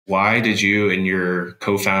Why did you and your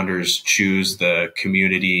co-founders choose the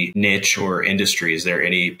community niche or industry? Is there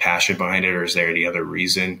any passion behind it, or is there any other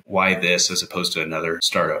reason why this as opposed to another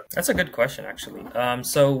startup? That's a good question, actually.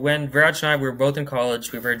 So when Viraj and I were both in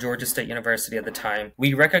college, we were at Georgia State University at the time.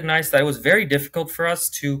 We recognized that it was very difficult for us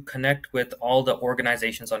to connect with all the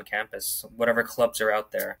organizations on campus, whatever clubs are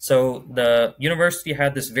out there. So the university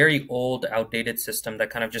had this very old, outdated system that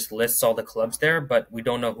kind of just lists all the clubs there, but we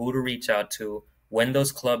don't know who to reach out to, when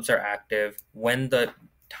those clubs are active, when the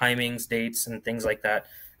timings, dates, and things like that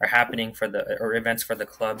are happening for the or events for the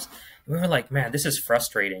clubs. We were like, man, this is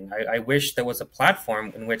frustrating. I wish there was a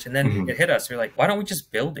platform in which, and then Hmm. it hit us. We're like, why don't we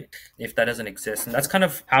just build it if that doesn't exist? And that's kind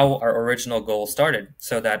of how our original goal started,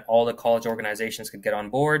 so that all the college organizations could get on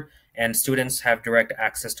board and students have direct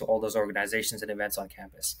access to all those organizations and events on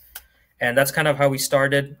campus. And that's kind of how we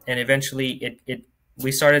started. And eventually it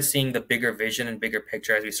we started seeing the bigger vision and bigger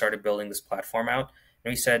picture as we started building this platform out.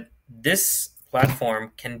 And we said, this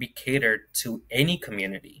platform can be catered to any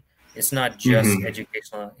community. It's not just Hmm.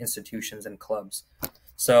 educational institutions and clubs.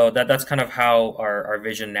 So that's kind of how our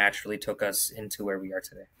vision naturally took us into where we are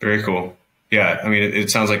today. Very cool. Yeah, I mean, it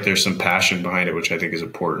sounds like there's some passion behind it, which I think is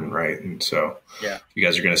important, right? And so, Yeah. if you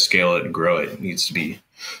guys are going to scale it and grow it, it needs to be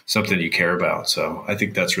something you care about. So, I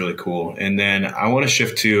think that's really cool. And then I want to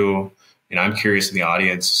shift to, and I'm curious, in the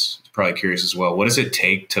audience is probably curious as well. What does it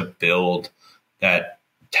take to build that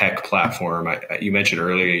tech platform? You mentioned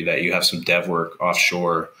earlier that you have some dev work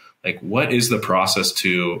offshore. Like, what is the process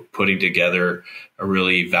to putting together a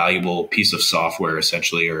really valuable piece of software,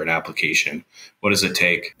 essentially, or an application? What does it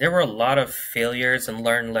take? There were a lot of failures and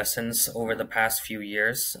learned lessons over the past few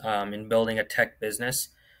years in building a tech business.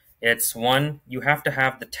 It's one, you have to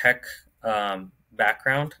have the tech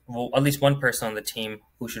background, well, at least one person on the team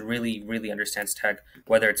who should really, really understands tech,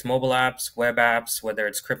 whether it's mobile apps, web apps, whether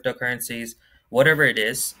it's cryptocurrencies, whatever it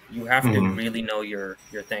is, you have to Hmm. really know your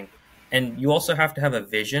thing. And you also have to have a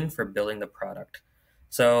vision for building the product.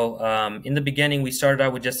 So in the beginning, we started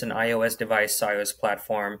out with just an iOS device, iOS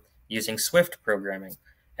platform using Swift programming.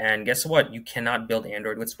 And guess what? You cannot build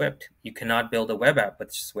Android with Swift. You cannot build a web app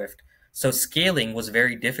with Swift. So scaling was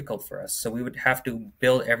very difficult for us. So we would have to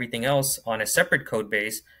build everything else on a separate code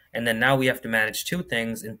base. And then now we have to manage two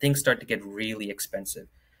things, and things start to get really expensive.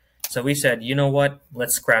 So we said, you know what?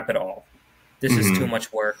 Let's scrap it all. This is too Hmm.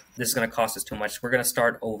 much work. This is going to cost us too much. We're going to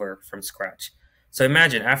start over from scratch. So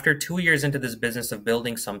imagine after 2 years into this business of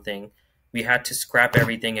building something, we had to scrap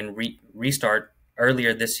everything and restart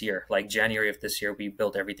earlier this year, like January of this year, we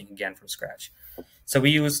built everything again from scratch. So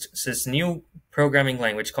we used this new programming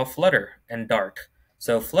language called Flutter and Dart.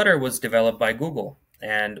 So Flutter was developed by Google.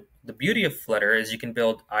 And the beauty of Flutter is you can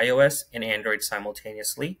build iOS and Android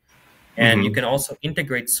simultaneously. And you Hmm. can also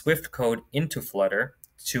integrate Swift code into Flutter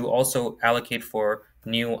to also allocate for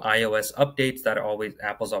new iOS updates that are always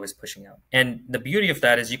Apple's always pushing out. And the beauty of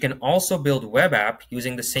that is you can also build web app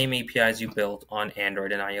using the same APIs you built on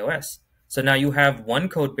Android and iOS. So now you have one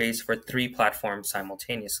code base for three platforms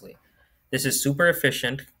simultaneously. This is super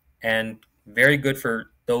efficient and very good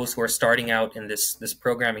for those who are starting out in this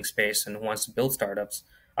programming space and who wants to build startups.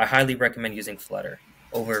 I highly recommend using Flutter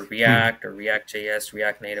over React or React.js,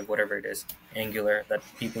 React Native, whatever it is, Angular that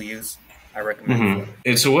people use. I recommend Hmm. Flutter.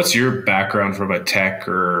 And so, what's your background from a tech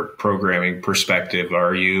or programming perspective?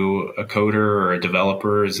 Are you a coder or a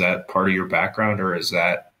developer? Is that part of your background, or is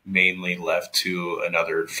that mainly left to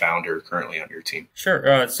another founder currently on your team?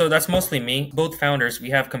 Sure. So that's mostly me. Both founders, we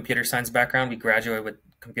have computer science background. We graduated with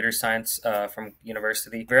computer science from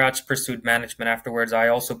university. Viraj pursued management afterwards. I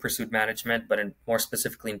also pursued management, but more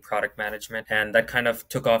specifically in product management. And that kind of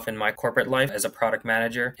took off in my corporate life as a product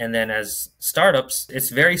manager. And then as startups, it's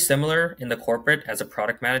very similar in the corporate as a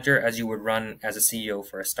product manager as you would run as a CEO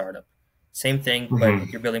for a startup. Same thing, but Hmm.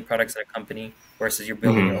 you're building products at a company versus you're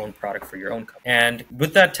building your Hmm. own product for your own company. And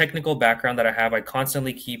with that technical background that I have, I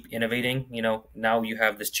constantly keep innovating. You know, now you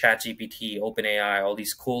have this Chat GPT, OpenAI, all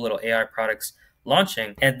these cool little AI products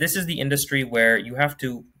launching. And this is the industry where you have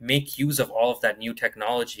to make use of all of that new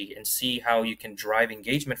technology and see how you can drive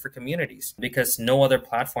engagement for communities because no other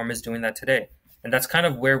platform is doing that today. And that's kind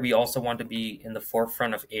of where we also want to be in the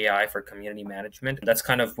forefront of AI for community management. That's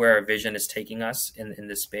kind of where our vision is taking us in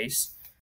this space.